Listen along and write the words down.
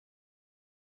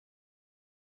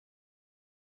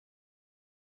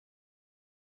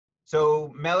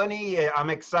So Melanie, I'm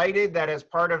excited that as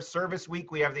part of Service Week,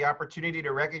 we have the opportunity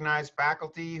to recognize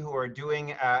faculty who are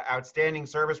doing outstanding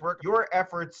service work. Your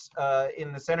efforts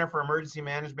in the Center for Emergency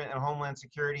Management and Homeland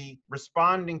Security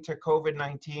responding to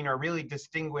COVID-19 are really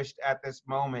distinguished at this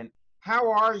moment.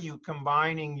 How are you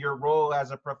combining your role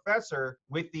as a professor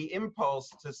with the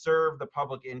impulse to serve the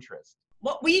public interest?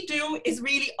 What we do is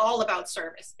really all about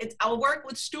service. It's our work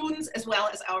with students as well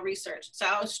as our research. So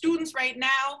our students right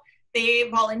now, they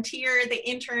volunteer, they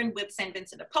intern with St.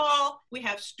 Vincent de Paul. We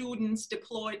have students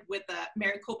deployed with the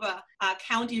Maricopa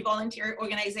County Volunteer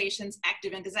Organizations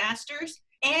active in disasters.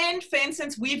 And for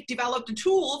instance, we've developed a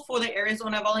tool for the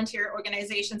Arizona Volunteer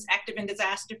Organizations active in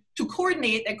disaster to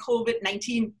coordinate their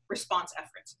COVID-19 response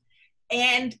efforts.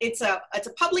 And it's a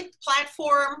public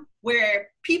platform where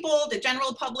people, the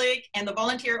general public, and the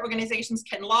volunteer organizations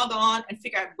can log on and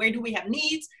figure out where do we have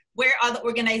needs, where are the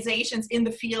organizations in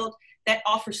the field that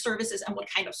offer services and what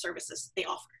kind of services they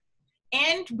offer.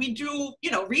 And we do,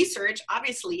 research,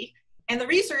 obviously, and the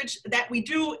research that we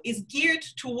do is geared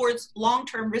towards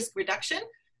long-term risk reduction.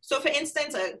 So for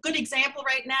instance, a good example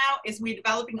right now is we're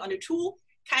developing on a tool,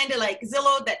 kind of like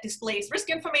Zillow, that displays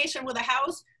risk information with a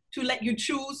house to let you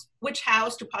choose which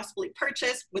house to possibly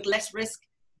purchase with less risk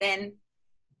than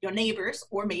your neighbors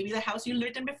or maybe the house you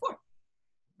lived in before.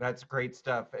 That's great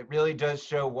stuff. It really does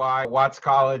show why Watts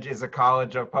College is a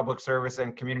college of public service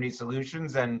and community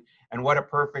solutions, and what a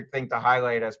perfect thing to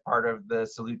highlight as part of the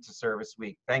Salute to Service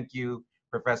Week. Thank you,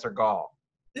 Professor Gall.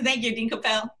 Thank you, Dean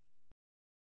Coppell.